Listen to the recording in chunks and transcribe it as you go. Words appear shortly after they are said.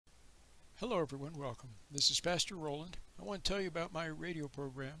Hello everyone, welcome. This is Pastor Roland. I want to tell you about my radio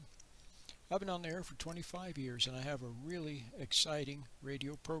program. I've been on the air for 25 years and I have a really exciting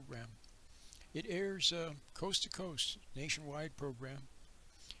radio program. It airs coast to coast, nationwide program,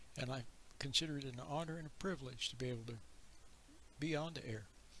 and I consider it an honor and a privilege to be able to be on the air.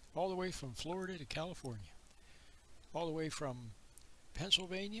 All the way from Florida to California, all the way from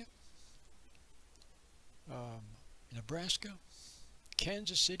Pennsylvania, Nebraska,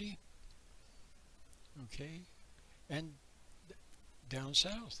 Kansas City, okay, and down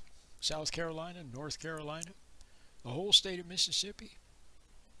south, South Carolina, North Carolina, the whole state of Mississippi,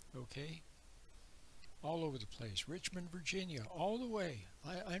 okay, all over the place, Richmond, Virginia, all the way.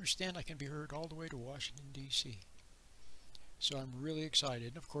 I understand I can be heard all the way to Washington, D.C. So I'm really excited.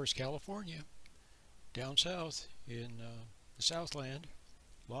 And of course, California, down south in the Southland,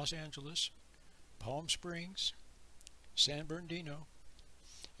 Los Angeles, Palm Springs, San Bernardino,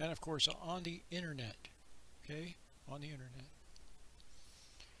 and of course on the internet, okay, on the internet.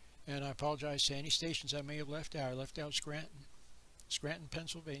 And I apologize to any stations I may have left out. I left out Scranton,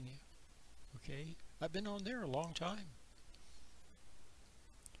 Pennsylvania, okay. I've been on there a long time.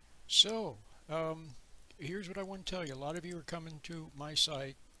 So here's what I want to tell you. A lot of you are coming to my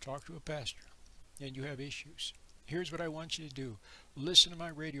site, Talk to a Pastor, and you have issues. Here's what I want you to do. Listen to my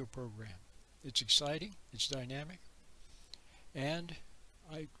radio program. It's exciting, it's dynamic, and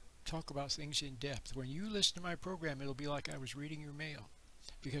I talk about things in depth. When you listen to my program, it'll be like I was reading your mail,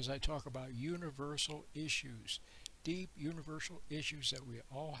 because I talk about universal issues, deep universal issues that we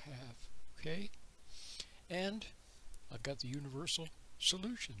all have, okay? And I've got the universal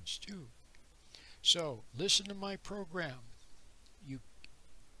solutions too. So listen to my program. You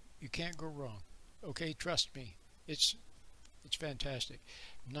can't go wrong, okay? Trust me, it's fantastic.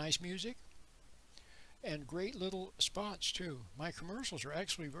 Nice music and great little spots too. My commercials are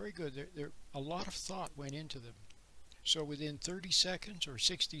actually very good. They're a lot of thought went into them. So within 30 seconds or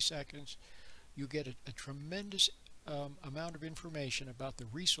 60 seconds, you get a tremendous amount of information about the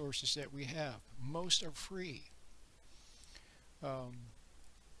resources that we have. Most are free.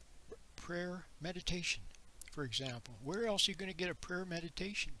 Prayer meditation, for example. Where else are you going to get a prayer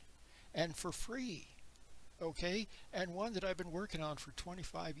meditation? And for free, okay? And one that I've been working on for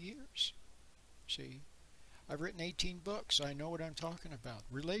 25 years. See, I've written 18 books. I know what I'm talking about.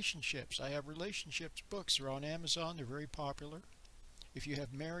 Relationships. I have relationships books. They're on Amazon. They're very popular. If you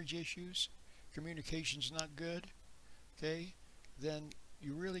have marriage issues, communication's not good, okay, then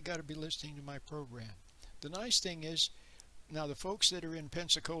you really got to be listening to my program. The nice thing is, now the folks that are in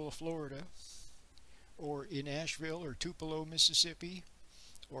Pensacola, Florida, or in Asheville, or Tupelo, Mississippi,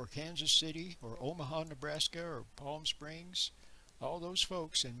 or Kansas City, or Omaha, Nebraska, or Palm Springs, all those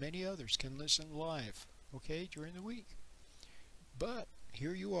folks and many others can listen live, okay, during the week. But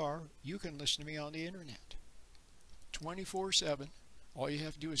here you are, you can listen to me on the internet 24/7. All you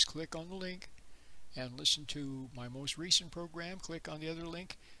have to do is click on the link and listen to my most recent program, click on the other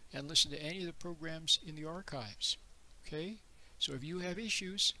link, and listen to any of the programs in the archives, okay? So if you have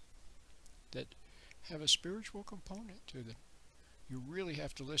issues that have a spiritual component to them, you really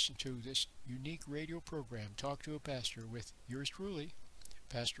have to listen to this unique radio program, Talk to a Pastor, with yours truly,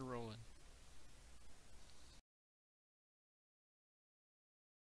 Pastor Roland.